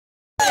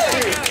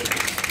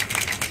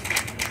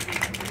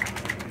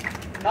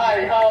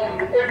Hi,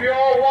 if you're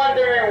all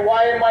wondering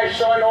why am I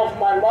showing off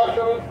my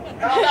muscles,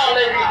 no,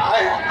 lady. I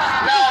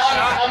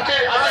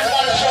just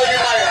want to show you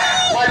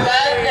my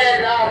back,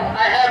 and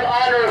I have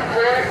honored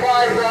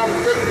 45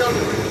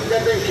 victims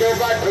that have been killed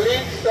by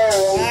police. So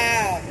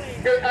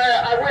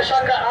I wish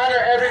I could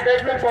honor every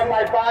victim, but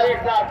my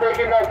body's not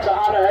big enough to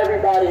honor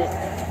everybody.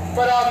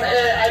 But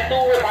I do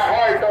with my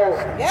heart, though.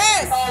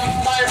 Yes.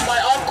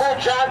 My uncle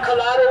John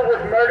Collado was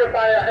murdered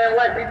by an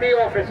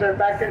NYPD officer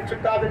back in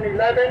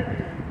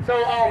 2011. So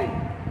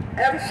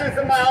ever since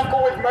my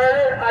uncle was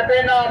murdered, I've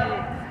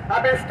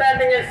been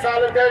standing in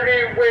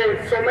solidarity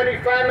with so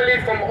many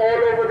families from all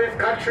over this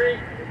country.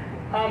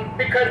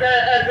 Because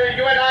as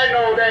you and I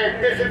know that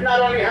this is not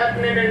only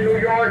happening in New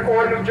York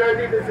or New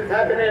Jersey, this is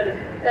happening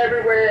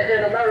everywhere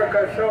in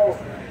America. So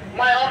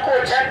my uncle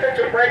attempted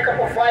to break up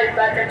a fight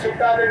back in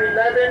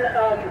 2011,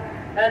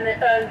 and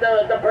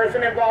the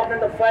person involved in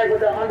the fight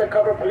was an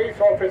undercover police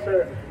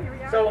officer.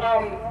 So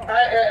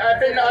I've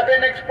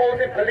been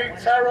exposing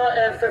police terror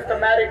and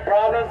systematic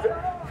problems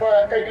for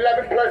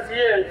 11 plus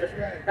years.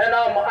 And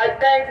I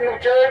thank New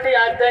Jersey,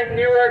 I thank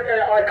Newark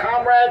and our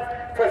comrades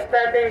for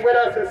standing with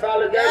us in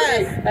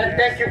solidarity. Yes. And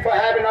thank you for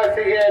having us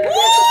here. Thank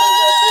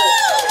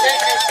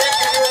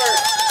you, Newark.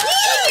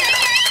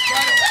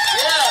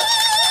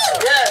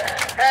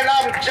 Yeah. And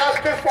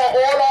justice for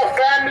all our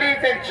families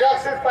and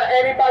justice for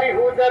anybody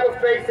who's ever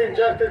faced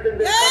injustice in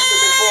this country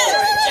before.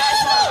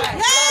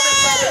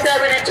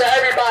 Solidarity to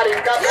everybody.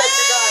 God bless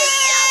you guys.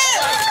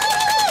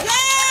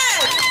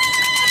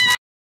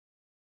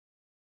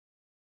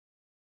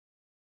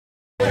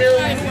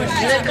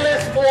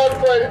 Nicholas fought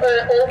for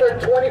over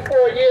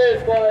 24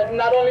 years for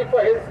not only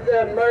for his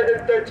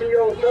murdered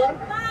 13-year-old son,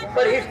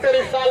 but he stood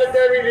in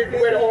solidarity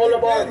with all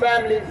of our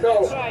families.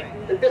 So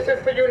this is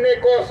for you,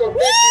 Nick, also.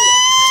 Thank you.